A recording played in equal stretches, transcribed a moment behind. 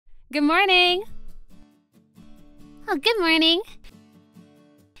Good morning. Oh, good morning.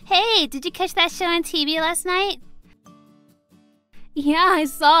 Hey, did you catch that show on TV last night? Yeah, I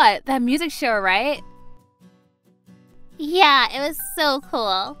saw it. That music show, right? Yeah, it was so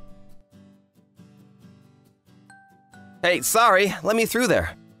cool. Hey, sorry, let me through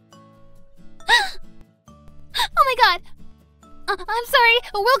there. Oh my god! I'm sorry,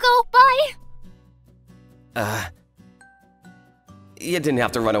 we'll go, bye! You didn't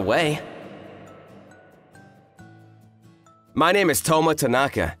have to run away. My name is Toma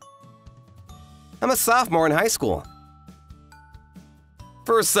Tanaka. I'm a sophomore in high school.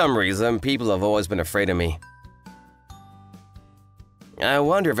 For some reason, people have always been afraid of me. I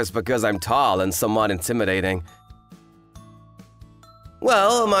wonder if it's because I'm tall and somewhat intimidating.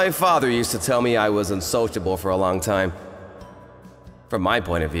 Well, my father used to tell me I was unsociable for a long time. From my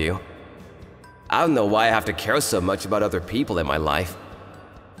point of view, I don't know why I have to care so much about other people in my life.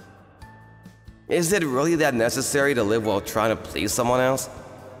 Is it really that necessary to live while trying to please someone else?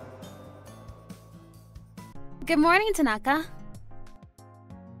 Good morning, Tanaka.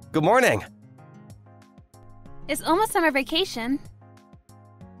 Good morning. It's almost summer vacation.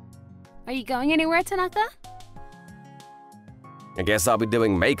 Are you going anywhere, Tanaka? I guess I'll be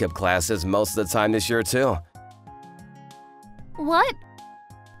doing makeup classes most of the time this year too. What?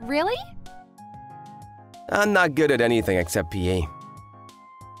 Really? I'm not good at anything except PE.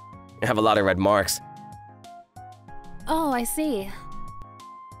 I have a lot of red marks. Oh, I see.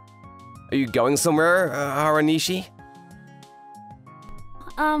 Are you going somewhere, Haranishi?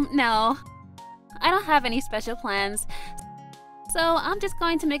 No. I don't have any special plans. So I'm just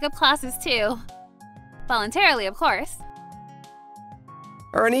going to makeup classes too. Voluntarily, of course.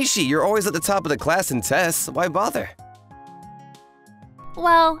 Haranishi, you're always at the top of the class in tests. Why bother?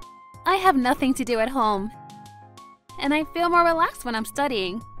 Well, I have nothing to do at home. And I feel more relaxed when I'm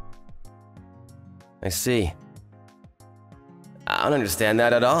studying. I see. I don't understand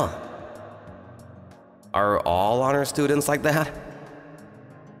that at all. Are all honor students like that?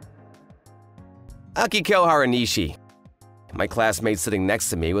 Akiko Haranishi, my classmate sitting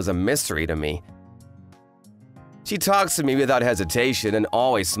next to me, was a mystery to me. She talks to me without hesitation and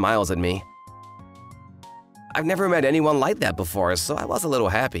always smiles at me. I've never met anyone like that before, so I was a little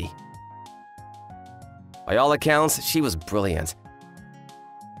happy. By all accounts, she was brilliant.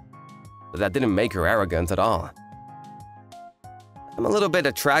 But that didn't make her arrogant at all. I'm a little bit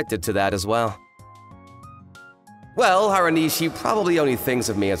attracted to that as well. Well, Haranishi probably only thinks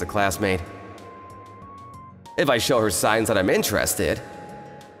of me as a classmate. If I show her signs that I'm interested,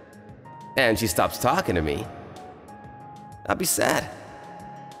 and she stops talking to me, I'd be sad.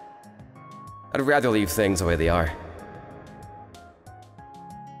 I'd rather leave things the way they are.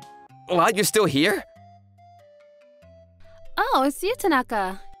 What? You're still here? Oh, it's you,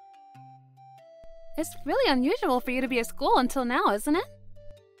 Tanaka. It's really unusual for you to be at school until now, isn't it?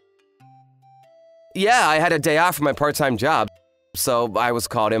 Yeah, I had a day off from my part-time job, so I was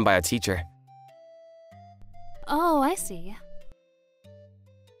called in by a teacher. Oh, I see.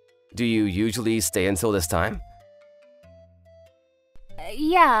 Do you usually stay until this time?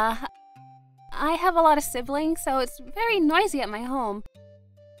 Yeah. I have a lot of siblings, so it's very noisy at my home.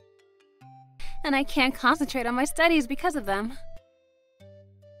 And I can't concentrate on my studies because of them.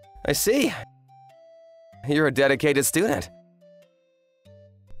 I see. You're a dedicated student.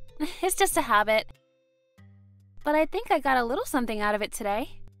 It's just a habit. But I think I got a little something out of it today.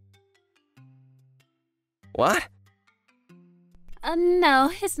 What?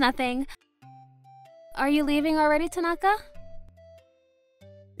 No, it's nothing. Are you leaving already, Tanaka?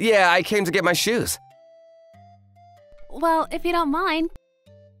 Yeah, I came to get my shoes. Well, if you don't mind,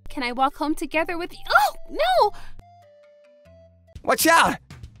 can I walk home together with you? Oh, no! Watch out!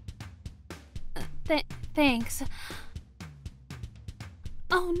 Thanks.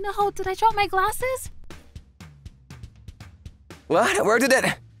 Oh no, did I drop my glasses? What? Where did it?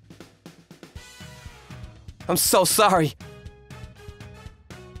 I'm so sorry.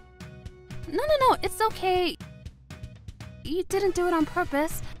 No, it's okay. You didn't do it on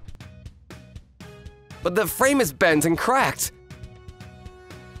purpose. But the frame is bent and cracked.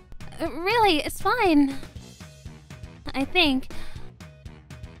 Really, it's fine. I think.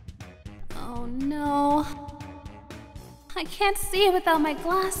 Oh no. I can't see without my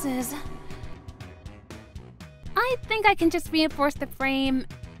glasses. I think I can just reinforce the frame,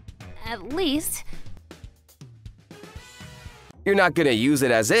 at least. You're not gonna use it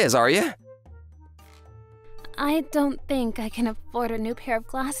as is, are you? I don't think I can afford a new pair of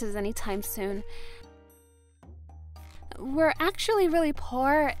glasses anytime soon. We're actually really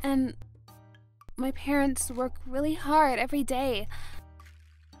poor, and my parents work really hard every day.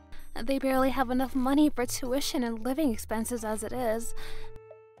 They barely have enough money for tuition and living expenses as it is.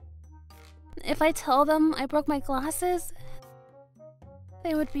 If I tell them I broke my glasses,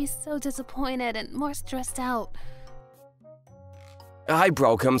 they would be so disappointed and more stressed out. I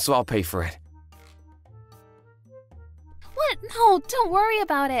broke them, so I'll pay for it. What? No, don't worry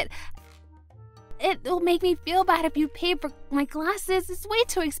about it. It'll make me feel bad if you pay for my glasses. It's way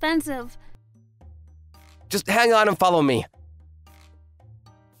too expensive. Just hang on and follow me.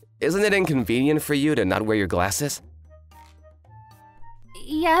 Isn't it inconvenient for you to not wear your glasses?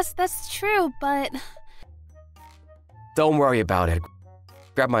 Yes, that's true, but... Don't worry about it.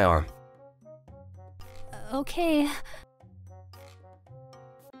 Grab my arm. Okay.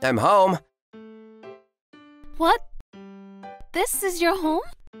 I'm home. What? This is your home?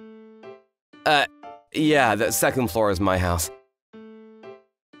 Yeah, the second floor is my house.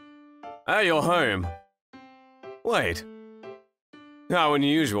 Hey, you're home. Wait. How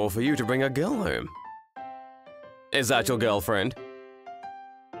unusual for you to bring a girl home. Is that your girlfriend?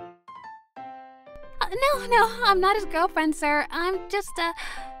 No, I'm not his girlfriend, sir. I'm just,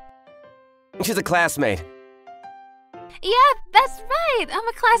 She's a classmate. Yeah, that's right! I'm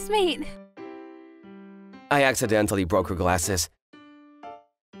a classmate! I accidentally broke her glasses.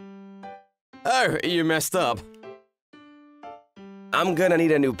 Oh, you messed up. I'm gonna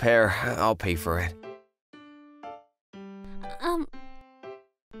need a new pair. I'll pay for it.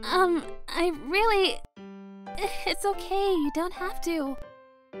 I really... It's okay, you don't have to.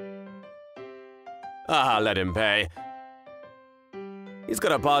 Ah, let him pay. He's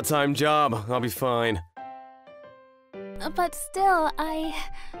got a part-time job. I'll be fine. But still,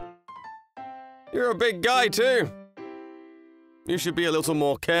 You're a big guy, too. You should be a little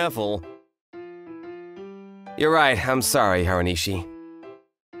more careful. You're right. I'm sorry, Haranishi.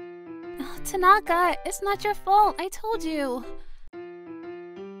 Tanaka, it's not your fault. I told you.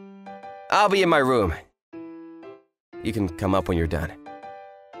 I'll be in my room. You can come up when you're done.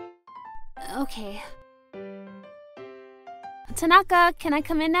 Okay. Tanaka, can I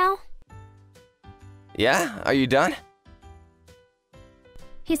come in now? Yeah? Are you done?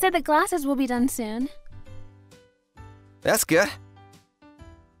 He said the glasses will be done soon. That's good.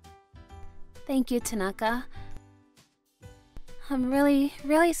 Thank you, Tanaka. I'm really,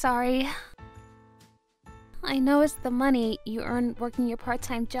 really sorry. I know it's the money you earn working your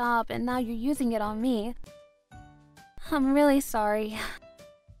part-time job and now you're using it on me. I'm really sorry.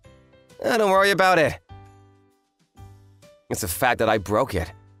 Don't worry about it. It's the fact that I broke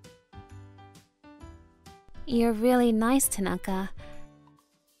it. You're really nice, Tanaka.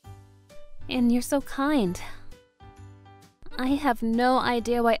 And you're so kind. I have no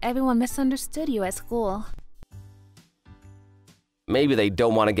idea why everyone misunderstood you at school. Maybe they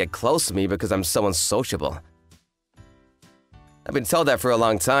don't want to get close to me because I'm so unsociable. I've been told that for a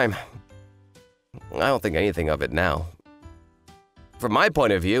long time. I don't think anything of it now. From my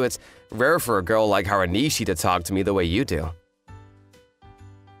point of view, it's rare for a girl like Haranishi to talk to me the way you do.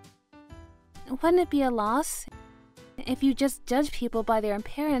 Wouldn't it be a loss if you just judged people by their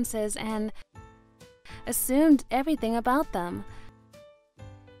appearances and assumed everything about them?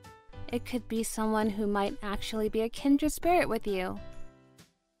 It could be someone who might actually be a kindred spirit with you.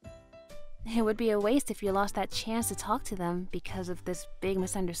 It would be a waste if you lost that chance to talk to them because of this big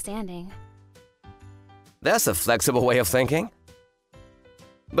misunderstanding. That's a flexible way of thinking.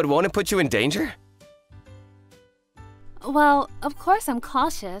 But won't it put you in danger? Well, of course I'm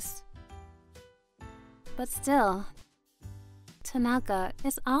cautious. But still, Tanaka,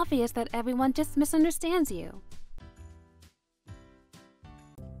 it's obvious that everyone just misunderstands you.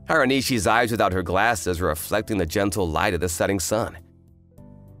 Haranishi's eyes without her glasses were reflecting the gentle light of the setting sun.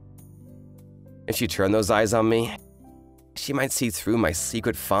 If she turned those eyes on me, she might see through my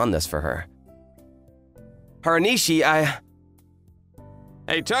secret fondness for her. Haranishi,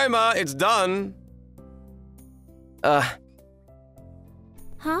 Hey, Toma, it's done. Huh?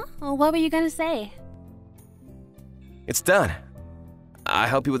 Well, what were you gonna say? It's done. I'll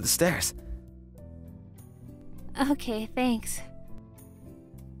help you with the stairs. Okay, thanks.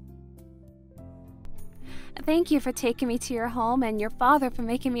 Thank you for taking me to your home and your father for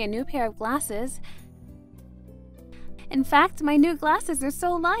making me a new pair of glasses. In fact, my new glasses are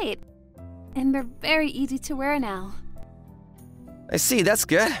so light, and they're very easy to wear now. I see, that's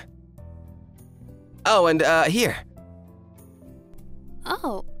good. Oh, and here.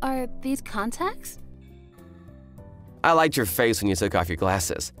 Oh, are these contacts? I liked your face when you took off your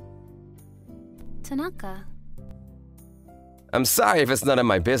glasses. Tanaka. I'm sorry if it's none of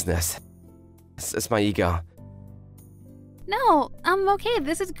my business. It's my ego. No, I'm okay.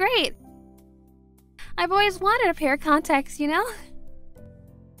 This is great. I've always wanted a pair of contacts, you know?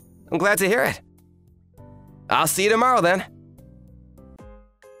 I'm glad to hear it. I'll see you tomorrow then.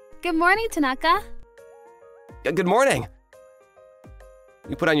 Good morning, Tanaka. Good morning.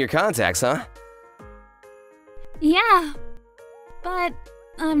 You put on your contacts, huh? Yeah, but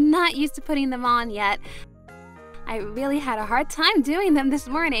I'm not used to putting them on yet. I really had a hard time doing them this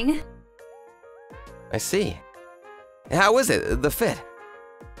morning. I see. How is it, the fit?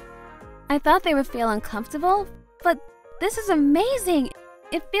 I thought they would feel uncomfortable, but this is amazing.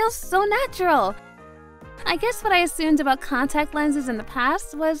 It feels so natural. I guess what I assumed about contact lenses in the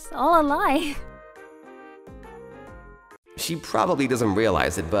past was all a lie. She probably doesn't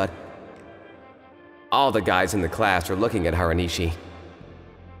realize it, but all the guys in the class are looking at Haranishi.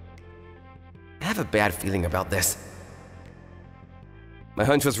 I have a bad feeling about this. My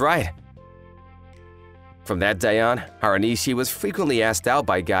hunch was right. From that day on, Haranishi was frequently asked out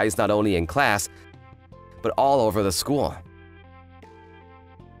by guys not only in class, but all over the school.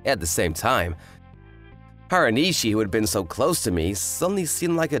 At the same time, Haranishi, who had been so close to me, suddenly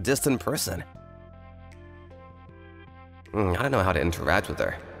seemed like a distant person. I don't know how to interact with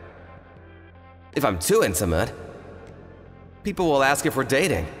her. If I'm too intimate, people will ask if we're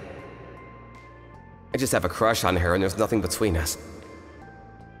dating. I just have a crush on her and there's nothing between us.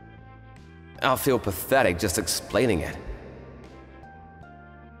 I'll feel pathetic just explaining it.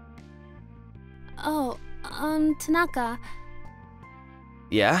 Oh, Tanaka,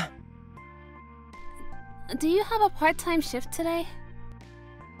 Yeah? do you have a part-time shift today?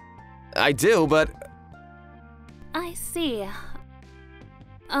 I do, but I see.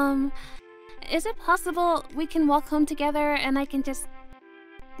 Is it possible we can walk home together and I can just,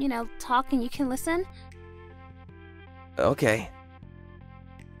 talk and you can listen? okay.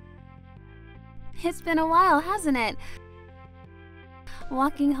 It's been a while, hasn't it?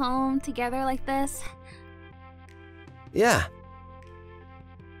 Walking home together like this. Yeah.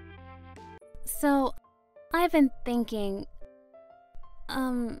 So, I've been thinking,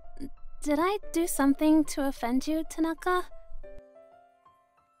 did I do something to offend you, Tanaka?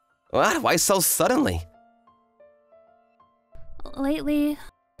 What? Why so suddenly? Lately,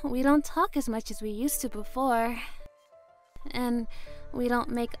 we don't talk as much as we used to before. And we don't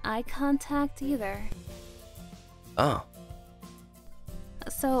make eye contact either. Oh.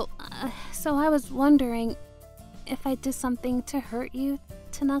 So I was wondering if I did something to hurt you,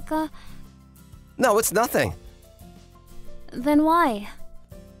 Tanaka? No, it's nothing. Then why?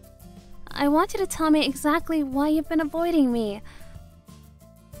 I want you to tell me exactly why you've been avoiding me.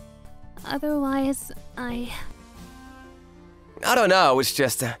 Otherwise, I don't know, it's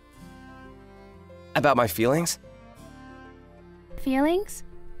just about my feelings. Feelings?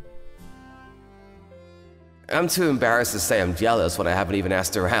 I'm too embarrassed to say I'm jealous when I haven't even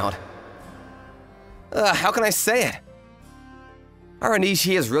asked her out. How can I say it?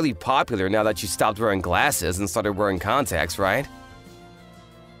 Haranishi is really popular now that she stopped wearing glasses and started wearing contacts, right?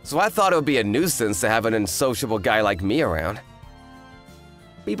 So I thought it would be a nuisance to have an unsociable guy like me around.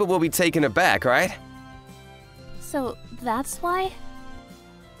 People will be taken aback, right? So that's why?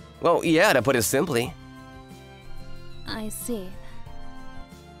 Well, yeah, to put it simply. I see.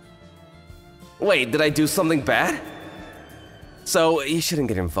 Wait, did I do something bad? So you shouldn't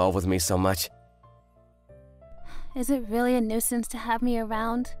get involved with me so much. Is it really a nuisance to have me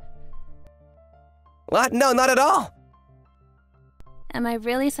around? What? No, not at all. Am I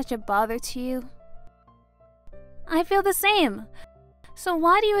really such a bother to you? I feel the same. So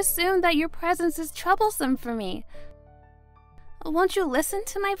why do you assume that your presence is troublesome for me? Won't you listen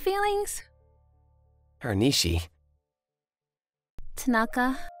to my feelings? Haranishi.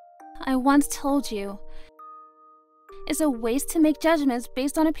 Tanaka, I once told you, it's a waste to make judgments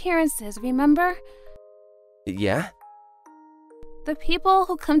based on appearances, remember? Yeah? The people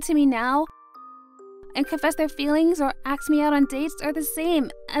who come to me now and confess their feelings or ask me out on dates are the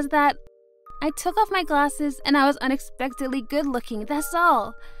same as that I took off my glasses and I was unexpectedly good looking, that's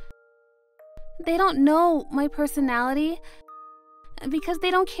all. They don't know my personality because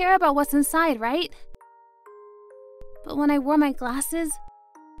they don't care about what's inside, right? But when I wore my glasses,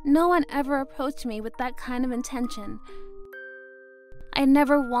 no one ever approached me with that kind of intention. I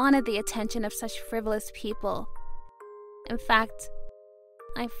never wanted the attention of such frivolous people. In fact,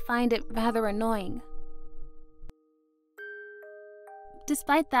 I find it rather annoying.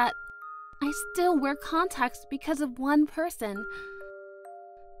 Despite that, I still wear contacts because of one person.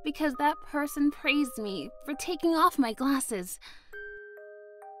 Because that person praised me for taking off my glasses.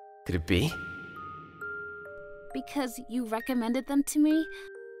 Could it be? Because you recommended them to me?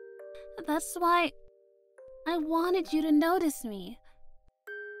 That's why I wanted you to notice me.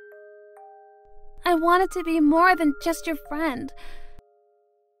 I wanted to be more than just your friend.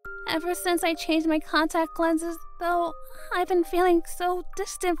 Ever since I changed my contact lenses, though, I've been feeling so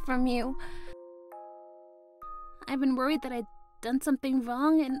distant from you. I've been worried that I'd done something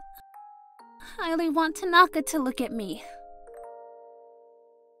wrong, and I only want Tanaka to look at me.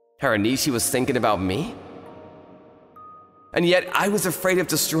 Haranishi was thinking about me? And yet I was afraid of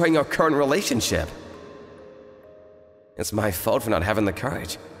destroying our current relationship. It's my fault for not having the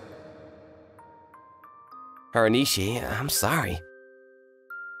courage. Haranishi, I'm sorry.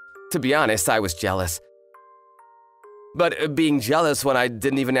 To be honest, I was jealous. But being jealous when I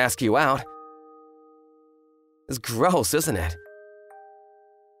didn't even ask you out is gross, isn't it?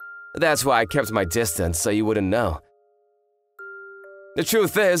 That's why I kept my distance, so you wouldn't know. The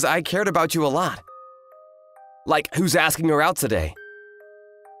truth is, I cared about you a lot. Like, who's asking her out today?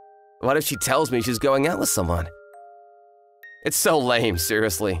 What if she tells me she's going out with someone? It's so lame,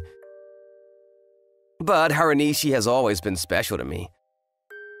 seriously. But Haranishi has always been special to me.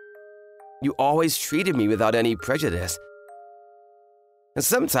 You always treated me without any prejudice. And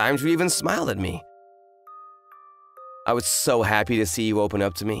sometimes you even smiled at me. I was so happy to see you open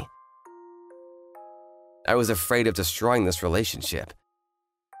up to me. I was afraid of destroying this relationship.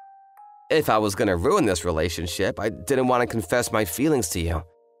 If I was gonna ruin this relationship, I didn't want to confess my feelings to you.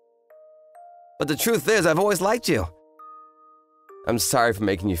 But the truth is, I've always liked you. I'm sorry for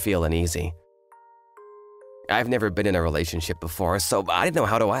making you feel uneasy. I've never been in a relationship before, so I didn't know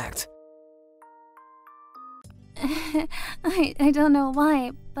how to act. I don't know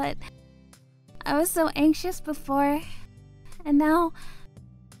why, but I was so anxious before, and now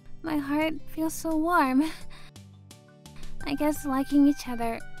my heart feels so warm. I guess liking each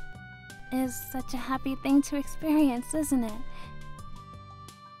other is such a happy thing to experience, isn't it?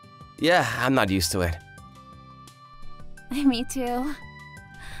 Yeah, I'm not used to it. Me too.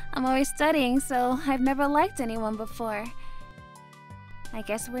 I'm always studying, so I've never liked anyone before. I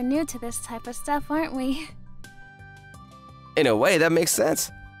guess we're new to this type of stuff, aren't we? In a way, that makes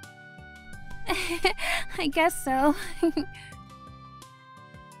sense. I guess so.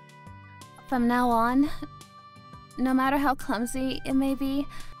 From now on, no matter how clumsy it may be,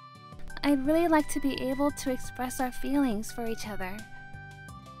 I'd really like to be able to express our feelings for each other.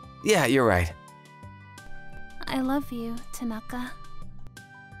 Yeah, you're right. I love you, Tanaka.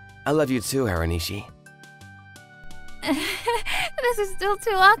 I love you too, Haranishi. This is still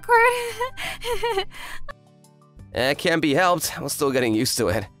too awkward. It can't be helped. I'm still getting used to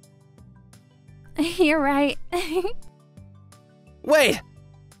it. You're right. Wait!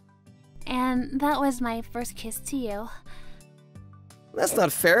 And that was my first kiss to you. That's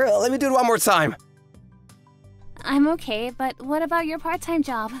not fair. Let me do it one more time. I'm okay, but what about your part-time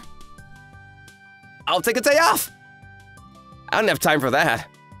job? I'll take a day off. I don't have time for that.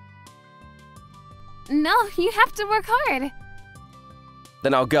 No, you have to work hard.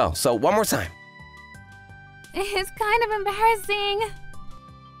 Then I'll go. So one more time. It's kind of embarrassing.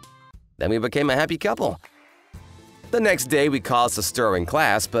 Then we became a happy couple. The next day we caused a stir in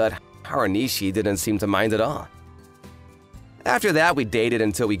class, but Haranishi didn't seem to mind at all. After that, we dated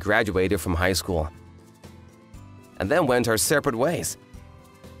until we graduated from high school, and then went our separate ways.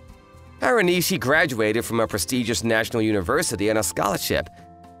 Haranishi graduated from a prestigious national university on a scholarship,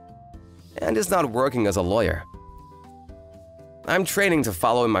 and is not working as a lawyer. I'm training to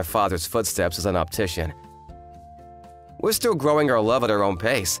follow in my father's footsteps as an optician. We're still growing our love at our own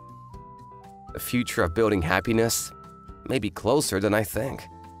pace. The future of building happiness may be closer than I think.